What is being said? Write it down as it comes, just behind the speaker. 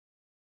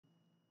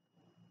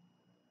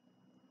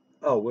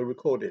Oh, we're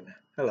recording.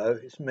 Hello,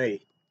 it's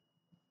me,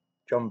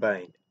 John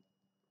Bain.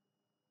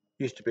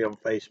 Used to be on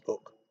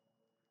Facebook,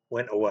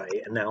 went away,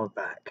 and now I'm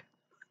back.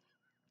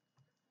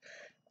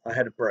 I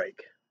had a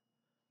break.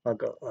 I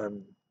got I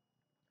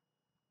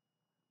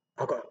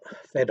got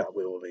fed up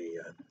with all the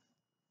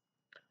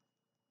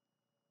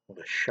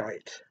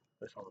shite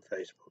that's on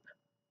Facebook.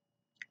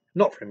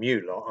 Not from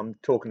you lot. I'm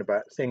talking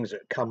about things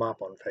that come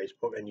up on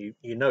Facebook, and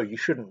you know you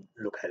shouldn't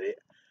look at it,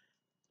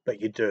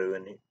 but you do,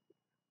 and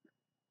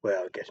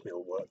well, it gets me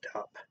all worked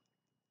up.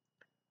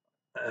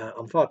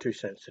 I'm far too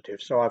sensitive,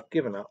 so I've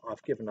given up.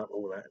 I've given up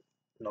all that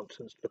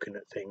nonsense looking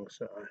at things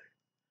that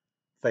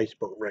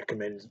Facebook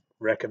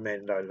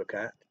recommend I look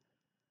at.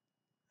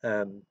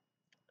 Um,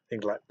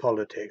 Things like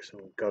politics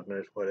and God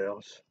knows what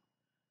else,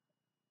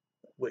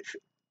 which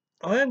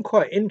I am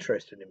quite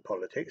interested in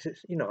politics.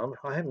 It's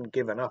I haven't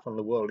given up on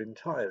the world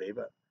entirely,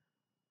 but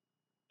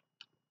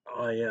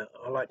I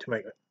like to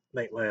make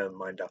my own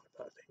mind up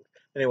about things.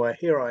 Anyway,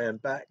 here I am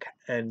back,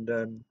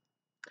 and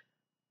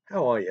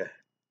how are you?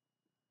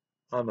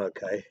 I'm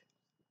okay.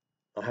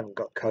 I haven't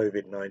got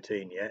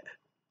COVID-19 yet.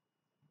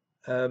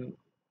 Um,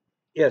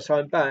 yes,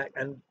 I'm back,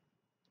 and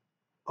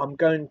I'm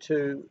going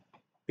to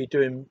be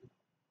doing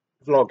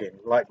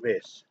vlogging like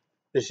this.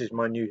 This is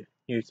my new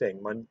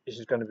thing. This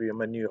is going to be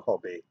my new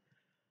hobby.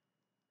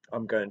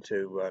 I'm going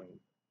to um,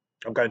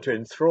 I'm going to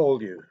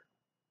enthrall you.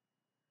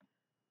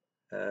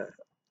 Uh,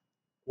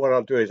 what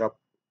I'll do is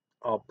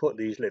I'll put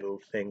these little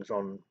things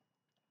on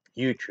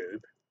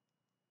YouTube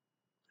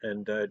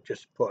and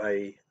just put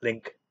a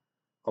link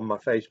on my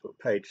Facebook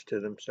page to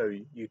them, so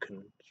you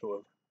can sort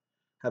of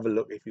have a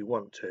look if you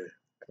want to,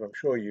 because I'm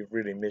sure you've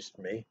really missed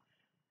me,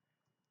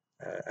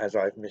 as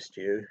I've missed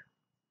you.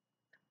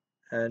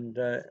 And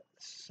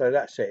so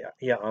that's it.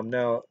 Yeah, I'm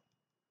now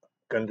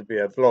going to be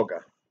a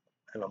vlogger,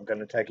 and I'm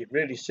going to take it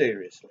really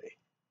seriously,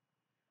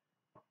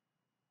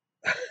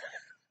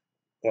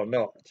 or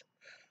not.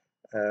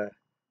 Uh,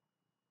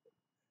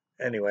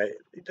 anyway,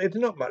 there's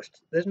not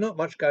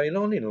much going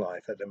on in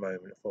life at the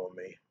moment for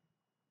me.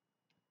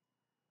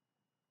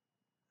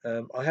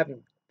 I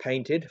haven't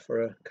painted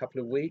for a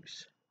couple of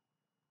weeks.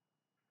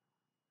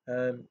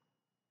 Um,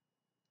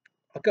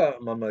 I go out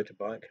on my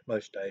motorbike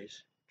most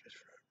days, just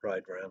for a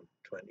ride around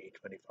 20,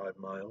 25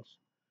 miles.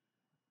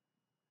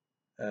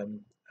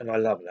 And I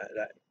love that.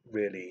 That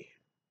really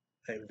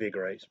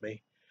invigorates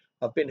me.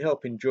 I've been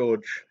helping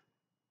George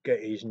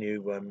get his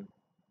new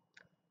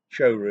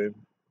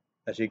showroom,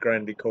 as he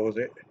grandly calls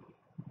it,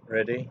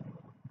 ready.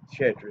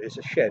 Shed. It's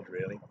a shed,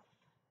 really.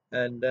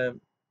 And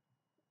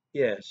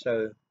yeah,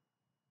 so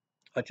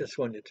I just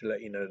wanted to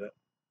let you know that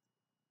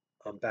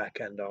I'm back,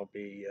 and I'll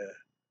be a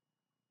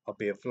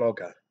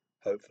vlogger,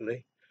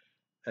 hopefully.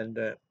 And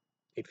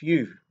if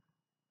you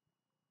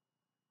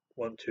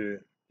want to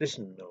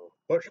listen or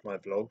watch my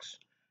vlogs,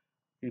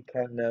 you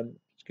can,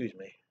 excuse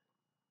me,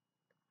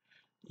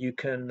 you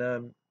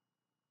can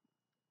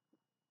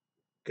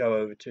go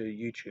over to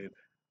YouTube.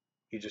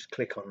 You just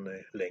click on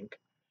the link,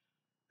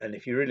 and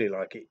if you really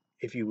like it,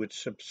 if you would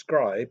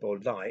subscribe or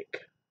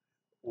like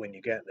when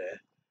you get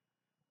there,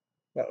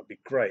 that would be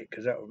great,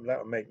 because that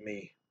would make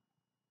me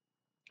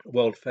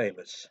world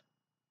famous,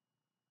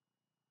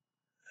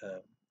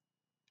 um,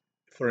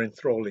 for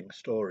enthralling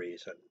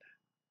stories and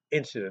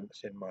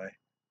incidents in my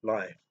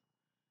life.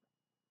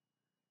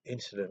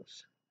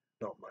 Incidents,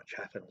 not much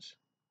happens.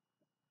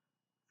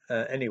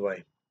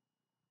 Anyway,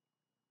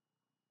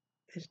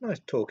 it's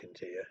nice talking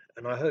to you,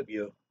 and I hope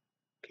you're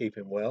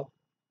keeping well.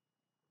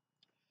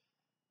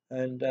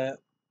 And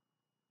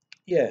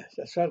yeah,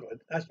 that's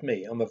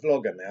me. I'm a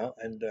vlogger now,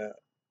 and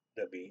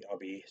I'll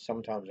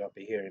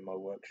be here in my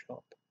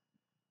workshop,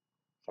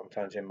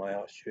 sometimes in my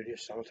art studio,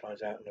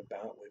 sometimes out and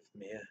about with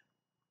Mia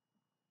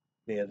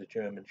the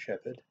German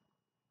Shepherd,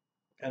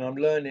 and I'm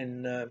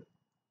learning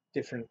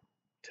different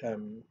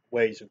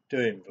ways of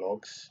doing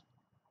vlogs,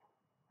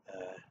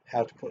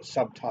 how to put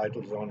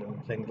subtitles on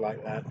and things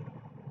like that.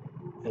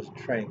 There's a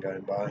train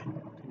going by.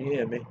 Can you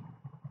hear me?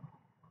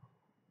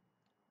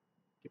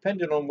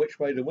 Depending on which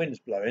way the wind's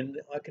blowing,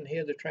 I can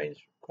hear the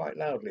trains quite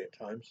loudly at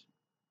times.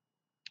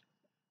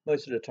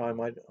 Most of the time,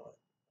 I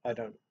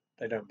don't.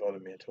 They don't bother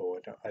me at all.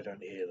 I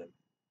don't hear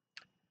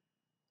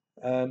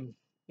them.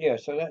 Yeah,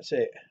 so that's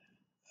it.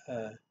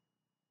 Uh,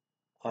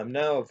 I'm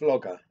now a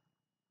vlogger.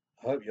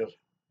 I hope you'll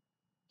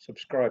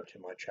subscribe to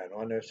my channel.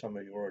 I know some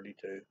of you already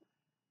do.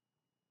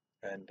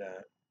 And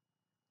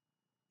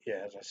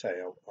yeah, as I say,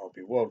 I'll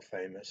be world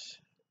famous.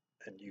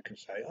 And you can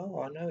say,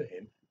 oh, I know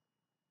him.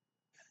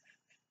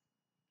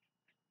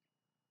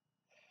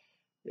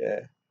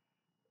 Yeah,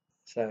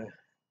 so I've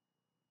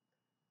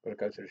got to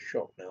go to the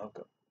shop now.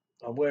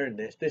 I'm wearing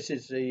this. This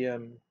is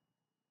the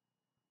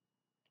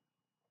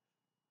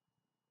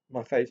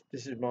my face.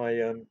 This is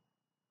my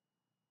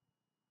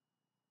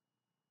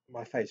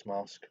face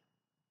mask.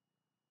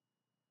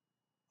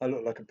 I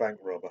look like a bank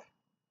robber.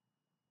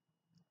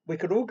 We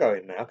could all go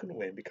in now, couldn't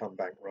we, and become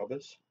bank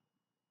robbers?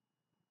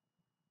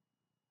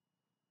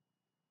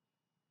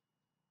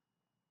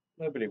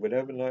 Nobody would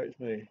ever notice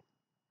me.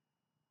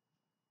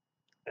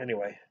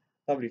 Anyway,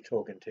 Lovely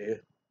talking to you.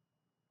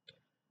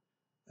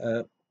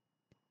 I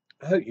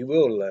hope you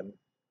will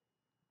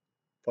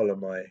follow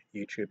my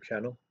YouTube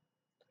channel.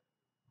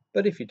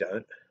 But if you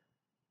don't,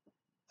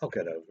 I'll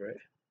get over it.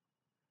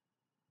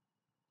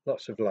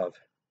 Lots of love.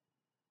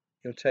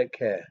 You'll take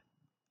care.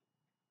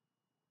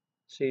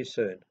 See you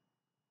soon.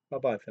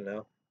 Bye-bye for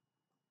now.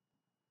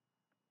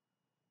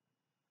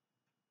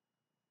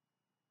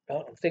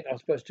 Oh, I think I'm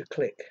supposed to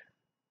click.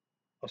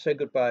 I'll say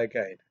goodbye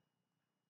again.